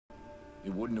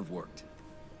it wouldn't have worked.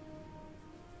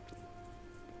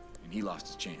 And he lost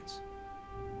his chance.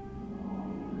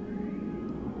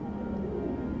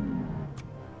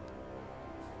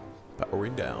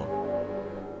 Powering down.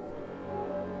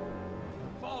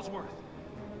 Fallsworth,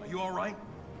 are you all right?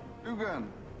 Dugan,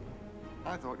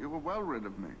 I thought you were well rid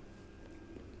of me.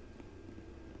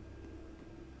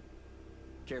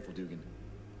 Careful, Dugan.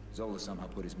 Zola somehow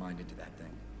put his mind into that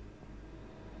thing.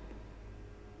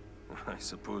 I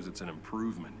suppose it's an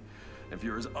improvement. If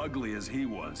you're as ugly as he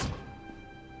was.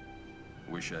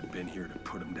 Wish I'd been here to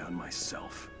put him down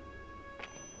myself.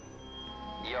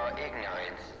 Your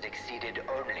ignorance succeeded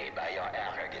only by your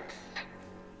arrogance.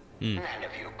 None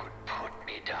of you could put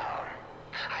me down.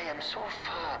 I am so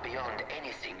far beyond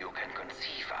anything you can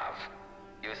conceive of.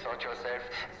 You thought yourself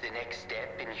the next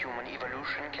step in human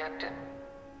evolution, Captain?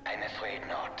 I'm afraid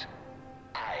not.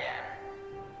 I am.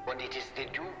 And it is the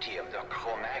duty of the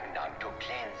Cro-Magnon to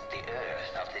cleanse the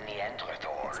earth of the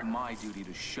Neanderthal. It's my duty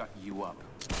to shut you up.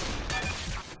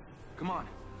 Come on,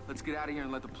 let's get out of here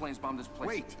and let the planes bomb this place.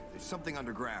 Wait, there's something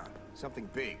underground. Something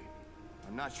big.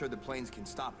 I'm not sure the planes can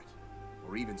stop it.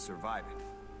 Or even survive it.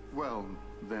 Well,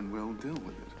 then we'll deal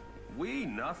with it. We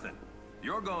nothing.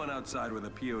 You're going outside where the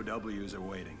POWs are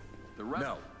waiting. The rest...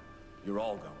 No, you're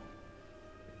all going.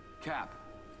 Cap,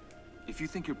 if you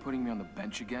think you're putting me on the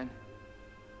bench again...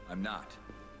 I'm not.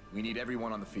 We need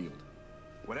everyone on the field.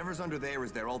 Whatever's under there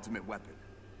is their ultimate weapon.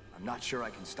 I'm not sure I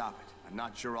can stop it. I'm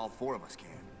not sure all four of us can.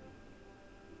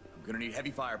 I'm gonna need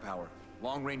heavy firepower,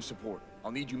 long-range support.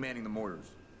 I'll need you manning the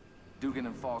mortars. Dugan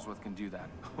and Fallsworth can do that.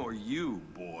 Or you,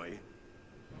 boy.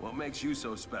 What makes you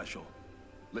so special?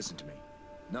 Listen to me.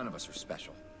 None of us are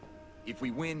special. If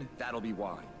we win, that'll be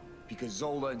why. Because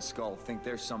Zola and Skull think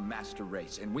they're some master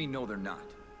race, and we know they're not.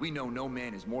 We know no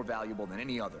man is more valuable than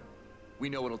any other. We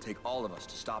know it'll take all of us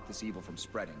to stop this evil from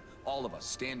spreading. All of us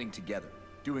standing together,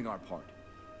 doing our part.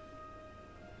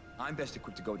 I'm best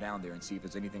equipped to go down there and see if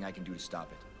there's anything I can do to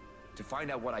stop it. To find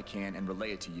out what I can and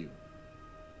relay it to you.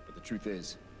 But the truth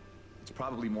is, it's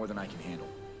probably more than I can handle.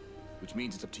 Which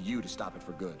means it's up to you to stop it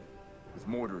for good. With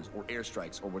mortars or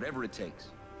airstrikes or whatever it takes.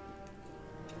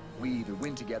 We either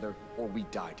win together or we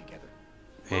die together.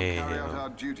 We'll carry out our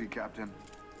duty, Captain.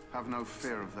 Have no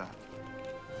fear of that.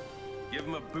 Give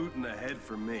him a boot in the head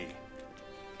for me.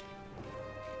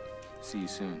 See you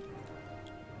soon.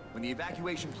 When the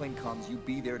evacuation plane comes, you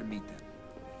be there to meet them.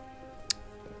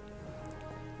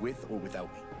 With or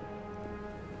without me.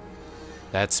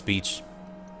 That speech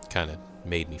kind of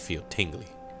made me feel tingly.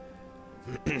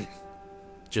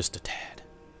 Just a tad.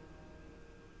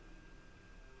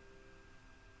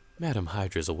 Madam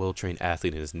Hydra's a well-trained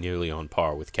athlete and is nearly on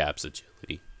par with Cap's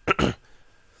agility.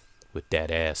 With that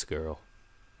ass, girl.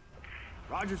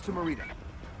 Rogers to Marita.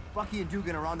 Bucky and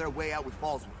Dugan are on their way out with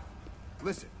Fallsworth.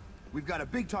 Listen, we've got a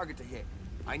big target to hit.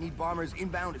 I need bombers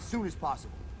inbound as soon as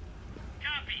possible.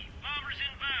 Copy. Bombers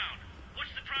inbound.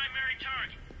 What's the primary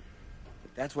target?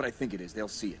 That's what I think it is. They'll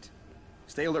see it.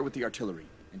 Stay alert with the artillery,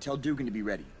 and tell Dugan to be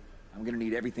ready. I'm gonna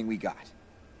need everything we got.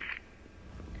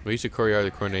 We used to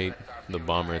coordinate the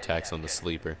bomber attacks on the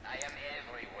sleeper. I am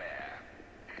everywhere.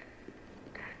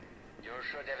 You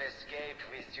should have escaped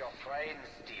with your friends,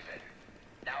 Stephen.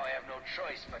 Now I have no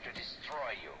choice but to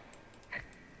destroy you.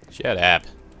 Shut up.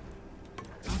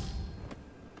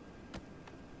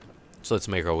 So let's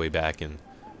make our way back and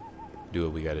do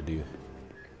what we gotta do.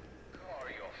 Call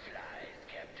your flies,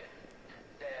 Captain.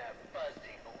 They're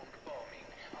buzzing old bombing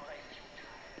are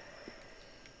futile.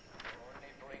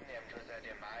 Only bring them to their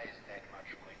demise that much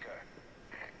quicker.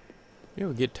 You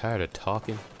ever get tired of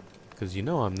talking? Because you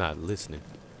know I'm not listening.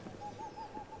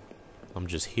 I'm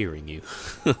just hearing you.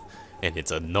 And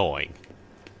it's annoying.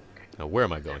 Now where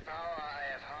am I going? The power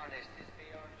I have harnessed is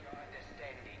beyond your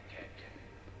understanding, Captain.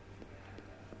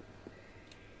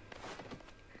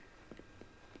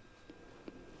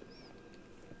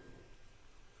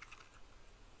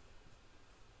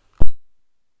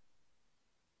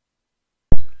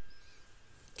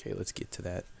 Okay, let's get to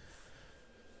that.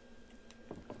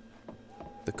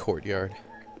 The courtyard.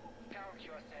 Count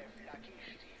yourself lucky,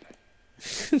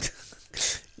 Stephen.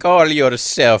 Call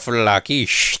yourself lucky,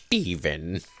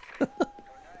 Steven. Tonight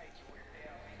you will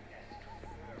bear witness to the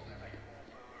birth of a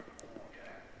new world order.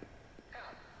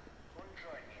 Come,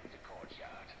 join me in the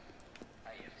courtyard. I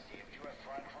have saved you a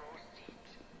front row seat.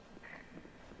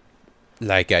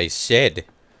 Like I said,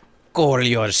 call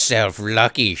yourself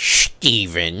lucky,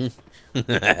 Steven.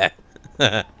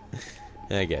 That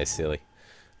guy's silly.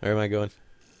 Where am I going?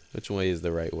 Which way is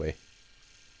the right way?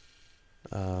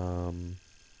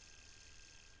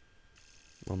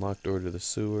 Unlock door to the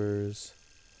sewers.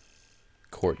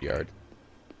 Courtyard.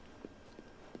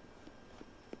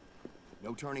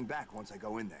 No turning back once I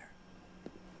go in there.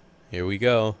 Here we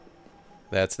go.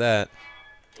 That's that.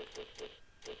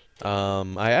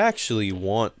 I actually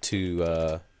want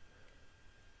to,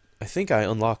 I think I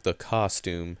unlocked the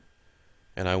costume,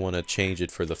 and I want to change it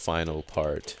for the final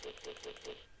part.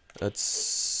 How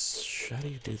do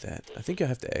you do that? I think you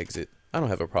have to exit. I don't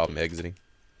have a problem exiting.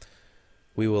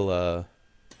 We will, let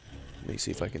me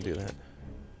see if I can do that.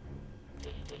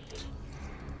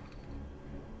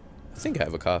 I think I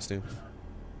have a costume.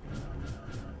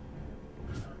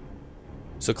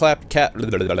 So classic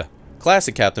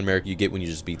Captain America you get when you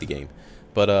just beat the game.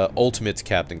 But Ultimate's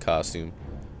Captain costume.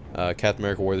 Captain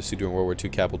America wore the suit during World War II.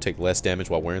 Cap will take less damage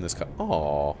while wearing this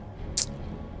Aww.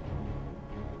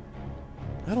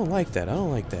 I don't like that. I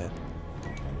don't like that.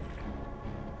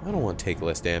 I don't want to take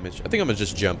less damage. I think I'm going to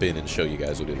just jump in and show you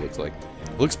guys what it looks like.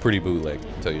 It looks pretty bootleg,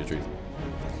 to tell you the truth.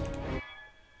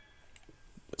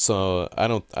 So,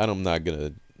 I'm not going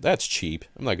to... That's cheap.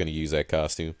 I'm not going to use that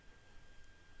costume.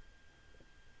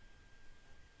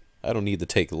 I don't need to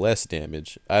take less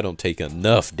damage. I don't take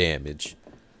enough damage.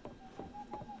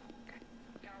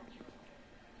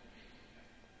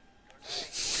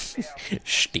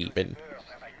 Steven.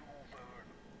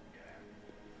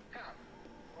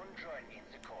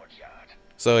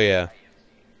 So yeah,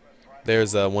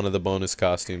 there's one of the bonus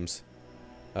costumes,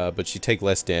 but you take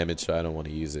less damage, so I don't want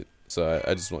to use it. So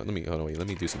I just want, hold on, wait, let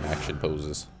me do some action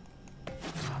poses.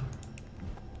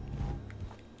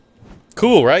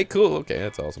 Cool, right? Cool. Okay,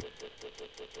 that's awesome.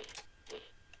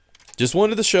 Just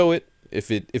wanted to show it.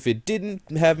 If it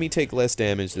didn't have me take less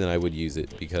damage, then I would use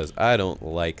it, because I don't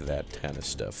like that kind of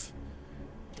stuff.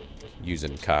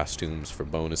 Using costumes for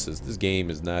bonuses. This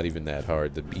game is not even that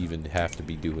hard to even have to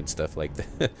be doing stuff like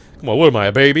that. Come on, what am I,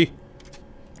 a baby?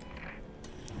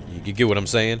 You get what I'm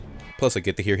saying? Plus, I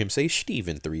get to hear him say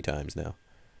Steven 3 times now.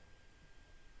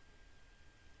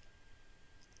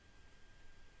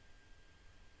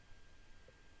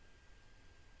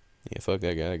 Yeah, fuck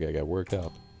that guy. That guy got worked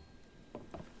out.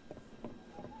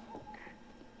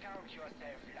 Count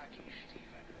yourself lucky,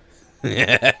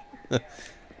 Steven.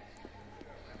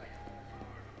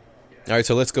 Alright,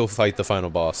 so let's go fight the final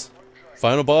boss.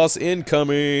 Final boss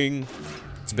incoming!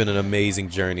 It's been an amazing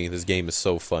journey. This game is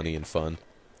so funny and fun.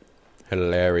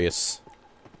 Hilarious.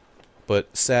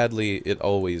 But sadly, they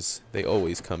always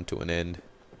come to an end.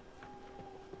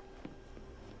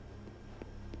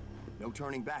 No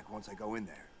turning back once I go in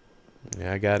there.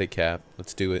 Yeah, I got it, Cap.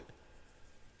 Let's do it.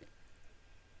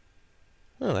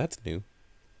 Oh, that's new.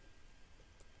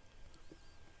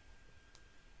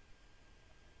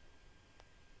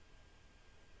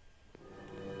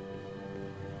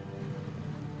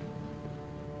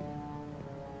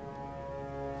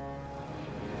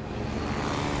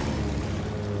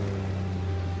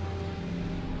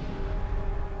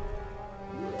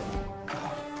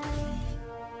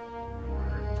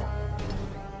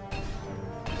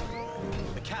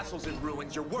 Castle's in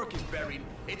ruins, your work is buried.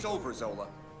 It's over, Zola.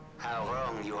 How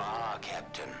wrong you are,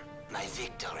 Captain. My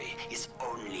victory is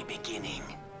only beginning.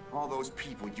 All those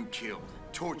people you killed,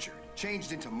 tortured,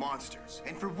 changed into monsters.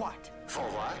 And for what? For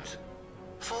what?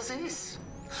 For this.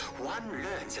 One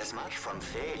learns as much from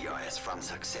failure as from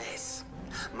success.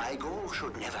 My goal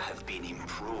should never have been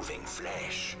improving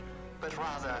flesh, but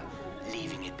rather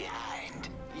leaving it behind.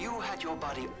 You had your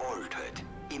body altered,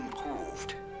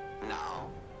 improved. Now,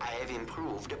 I have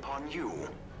improved upon you.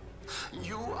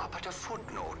 You are but a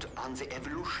footnote on the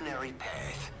evolutionary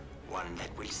path, one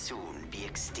that will soon be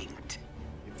extinct.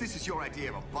 If this is your idea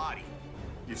of a body,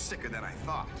 you're sicker than I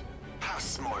thought. How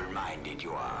small-minded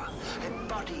you are. A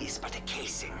body is but a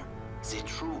casing. The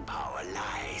true power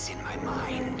lies in my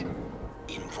mind,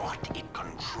 in what it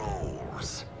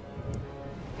controls.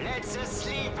 Let the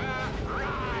sleeper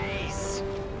rise!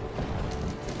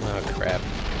 Oh, crap.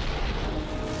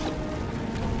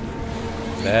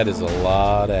 That is a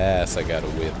lot of ass I gotta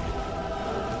whip.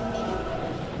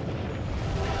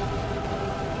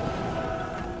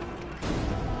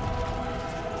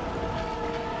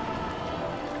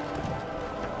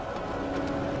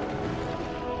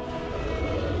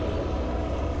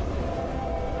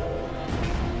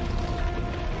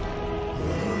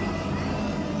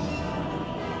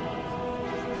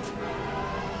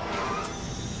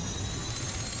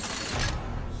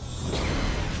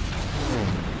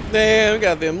 Damn,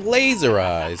 got them laser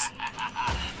eyes.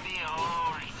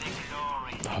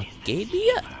 Oh, gave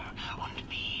me up.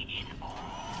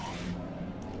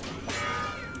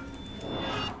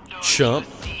 Chump.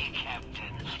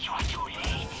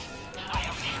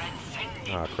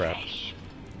 Oh, crap.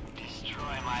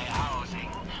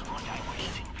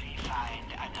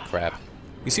 Crap.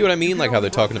 You see what I mean? Like how they're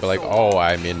talking about like, oh,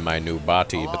 I'm in my new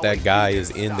body, but that guy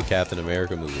is in the Captain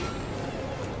America movie.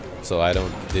 So I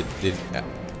don't.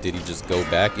 Did he just go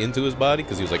back into his body?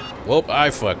 Because he was like, well, I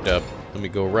fucked up. Let me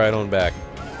go right on back.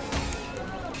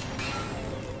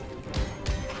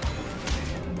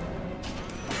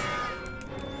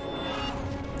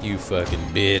 You fucking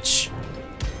bitch.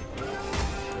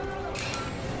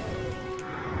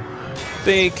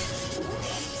 Think.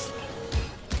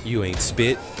 You ain't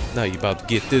spit. Now you about to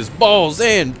get this balls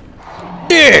and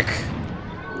dick.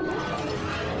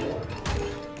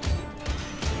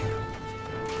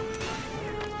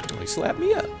 He slapped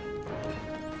me up.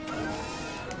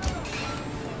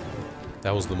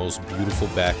 That was the most beautiful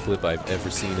backflip I've ever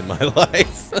seen in my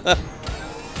life.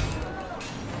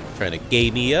 Trying to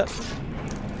gay me up.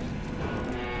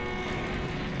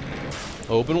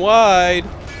 Open wide.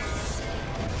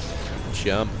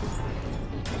 Jump.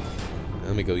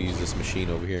 Let me go use this machine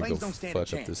over here and go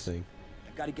fuck up this thing.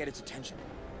 I've got to get its attention.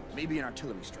 Maybe an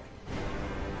artillery strike.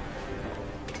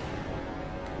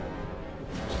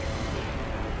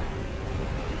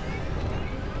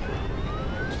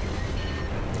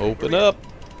 Open up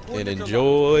and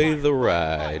enjoy the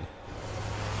ride.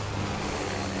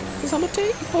 Cause I'ma take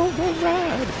you for a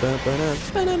ride.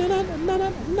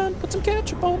 Put some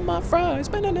ketchup on my fries.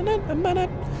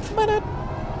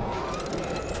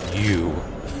 You.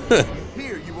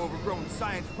 Here, you overgrown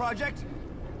science project.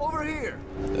 Over here.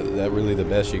 That really the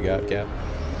best you got, Cap?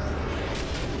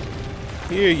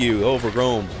 Here, you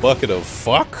overgrown bucket of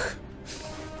fuck.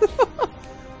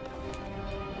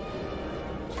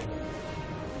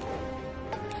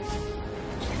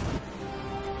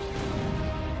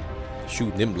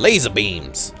 Shooting them laser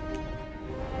beams.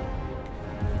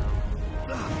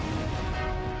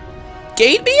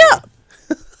 Gate me up.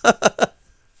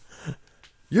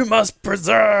 You must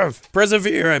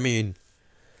persevere, I mean.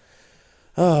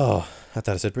 Oh, I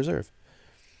thought I said preserve.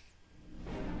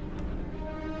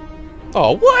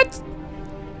 Oh, what?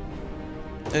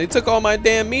 And they took all my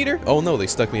damn meter? Oh no, they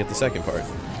stuck me at the second part.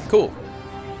 Cool.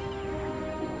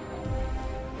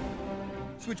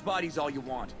 Switch bodies all you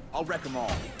want. I'll wreck them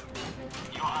all.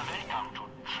 You are welcome to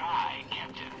try,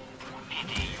 Captain.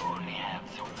 Pity you only have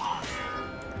the one.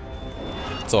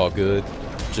 It's all good.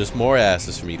 Just more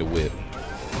asses for me to whip.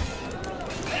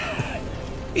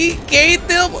 He gave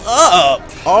them up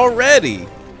already.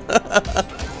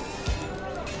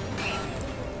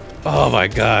 Oh my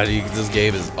god, this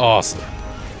game is awesome.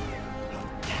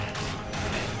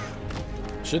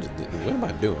 What am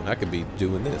I doing? I could be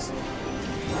doing this.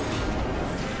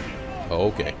 Oh,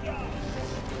 okay.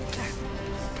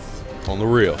 On the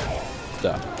real.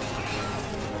 Stop.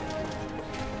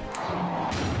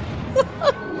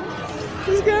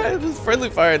 This friendly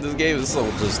fire in this game is so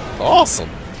just awesome.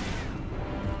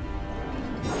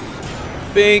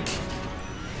 Bink.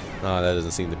 Oh, that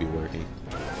doesn't seem to be working.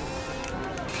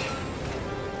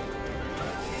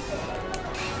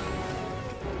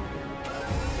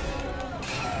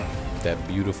 That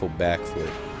beautiful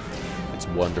backflip. It's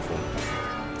wonderful.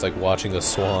 It's like watching a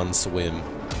swan swim.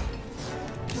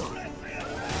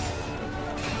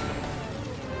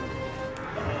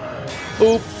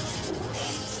 Boop.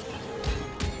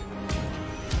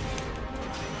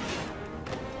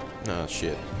 Oh,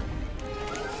 shit.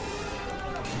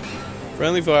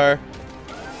 Friendly fire.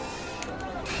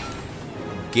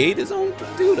 Gate his own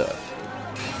dude up.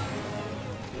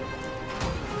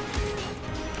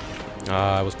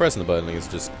 I was pressing the button and it's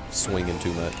just swinging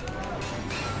too much.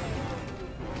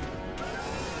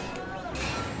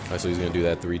 Oh, so he's gonna do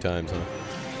that 3 times, huh?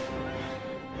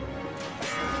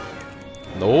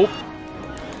 Nope.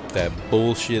 That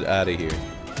bullshit out of here.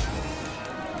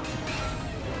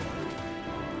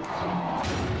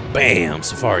 Bam!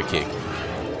 Safari kick.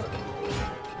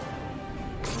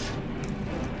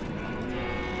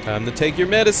 Time to take your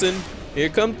medicine. Here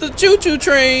comes the choo-choo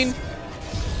train.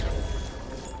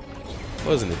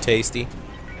 Wasn't it tasty?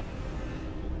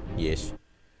 Yes.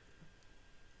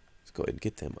 Let's go ahead and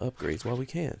get them upgrades while we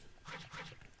can.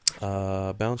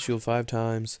 Bounce shield 5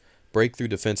 times. Break through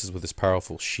defenses with his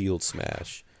powerful shield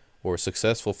smash. Or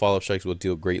successful follow-up strikes will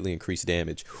deal greatly increased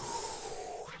damage.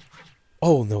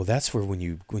 Oh no, that's for when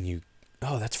you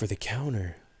oh, that's for the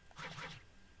counter.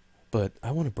 But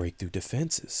I want to break through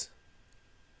defenses.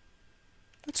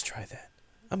 Let's try that.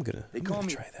 I'm gonna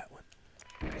try that one.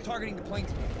 Targeting the plane.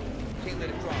 Can't let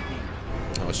it drop me.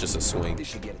 Oh, it's just a swing. This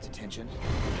should get its attention.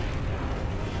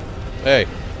 Hey,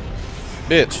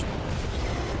 bitch.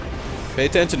 Pay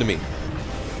attention to me.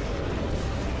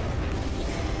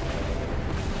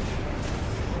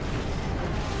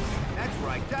 That's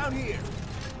right, down here.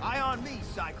 Eye on me,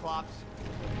 Cyclops.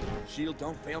 Shield,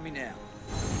 don't fail me now.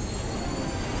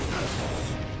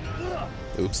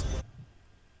 Oops.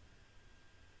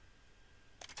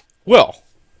 Well,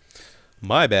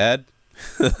 my bad.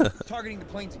 Targeting the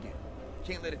planes again.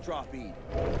 Can't let it drop E.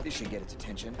 This should get its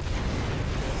attention.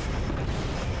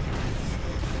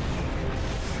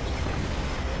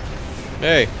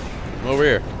 Hey, I'm over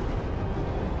here.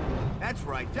 That's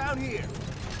right, down here.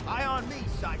 Eye on me,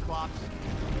 Cyclops.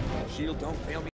 Shield, don't fail me.